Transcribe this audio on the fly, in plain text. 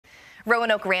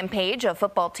Roanoke Rampage, a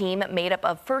football team made up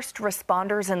of first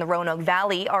responders in the Roanoke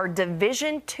Valley, are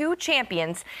Division II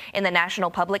champions in the National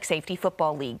Public Safety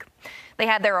Football League. They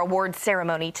had their awards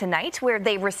ceremony tonight, where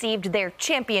they received their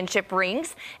championship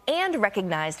rings and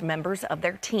recognized members of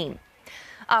their team.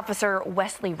 Officer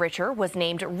Wesley Richer was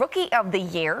named Rookie of the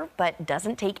Year, but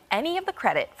doesn't take any of the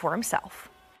credit for himself.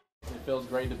 It feels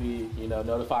great to be,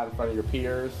 notified in front of your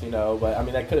peers, but I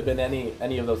mean, that could have been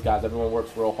any of those guys. Everyone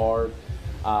works real hard.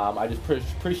 I just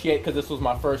appreciate, because this was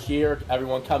my first year,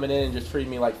 everyone coming in and just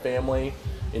treating me like family.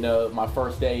 My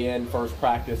first day in, first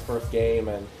practice, first game,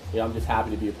 and I'm just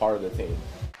happy to be a part of the team.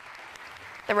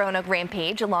 The Roanoke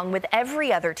Rampage, along with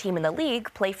every other team in the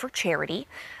league, play for charity.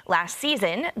 Last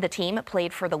season, the team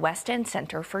played for the West End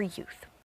Center for Youth.